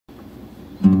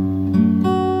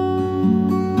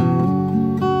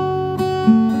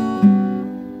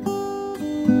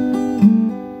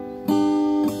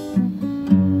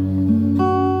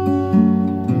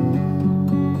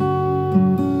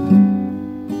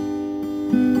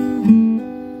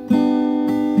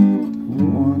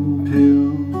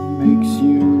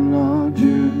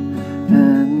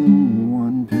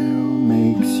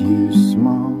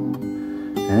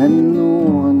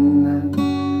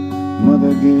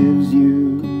gives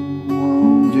you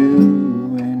won't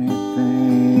do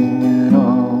anything at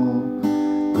all.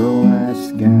 Go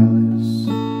ask Alice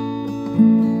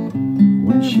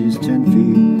when she's 10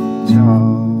 feet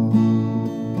tall.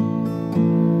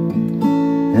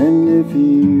 And if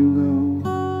you go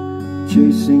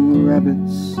chasing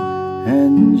rabbits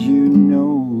and you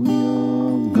know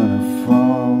you're gonna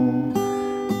fall,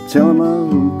 tell him a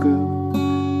hookah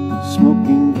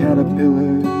smoking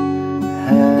caterpillar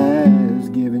has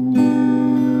given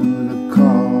you the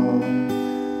call.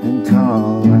 And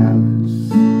call Alice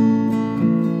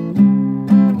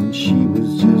when she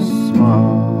was just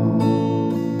small.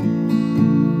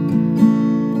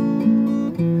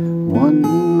 One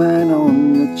man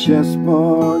on the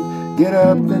chessboard, get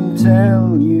up and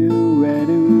tell you where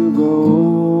to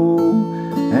go.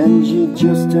 And you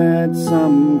just had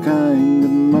some kind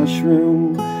of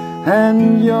mushroom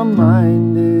and your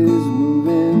mind is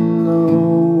moving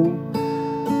low.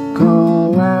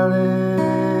 Call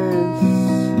Alice,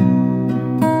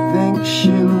 think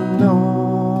she'll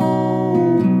know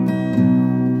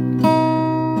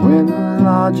when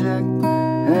logic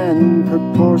and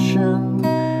proportion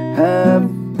have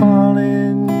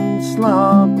fallen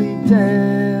sloppy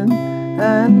dead,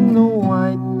 and the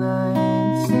white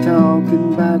knights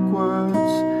talking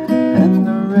backwards and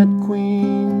the red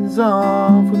queen's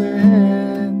off with her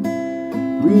head.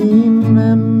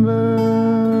 Remember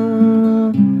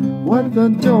what the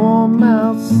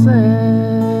dormouse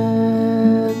said.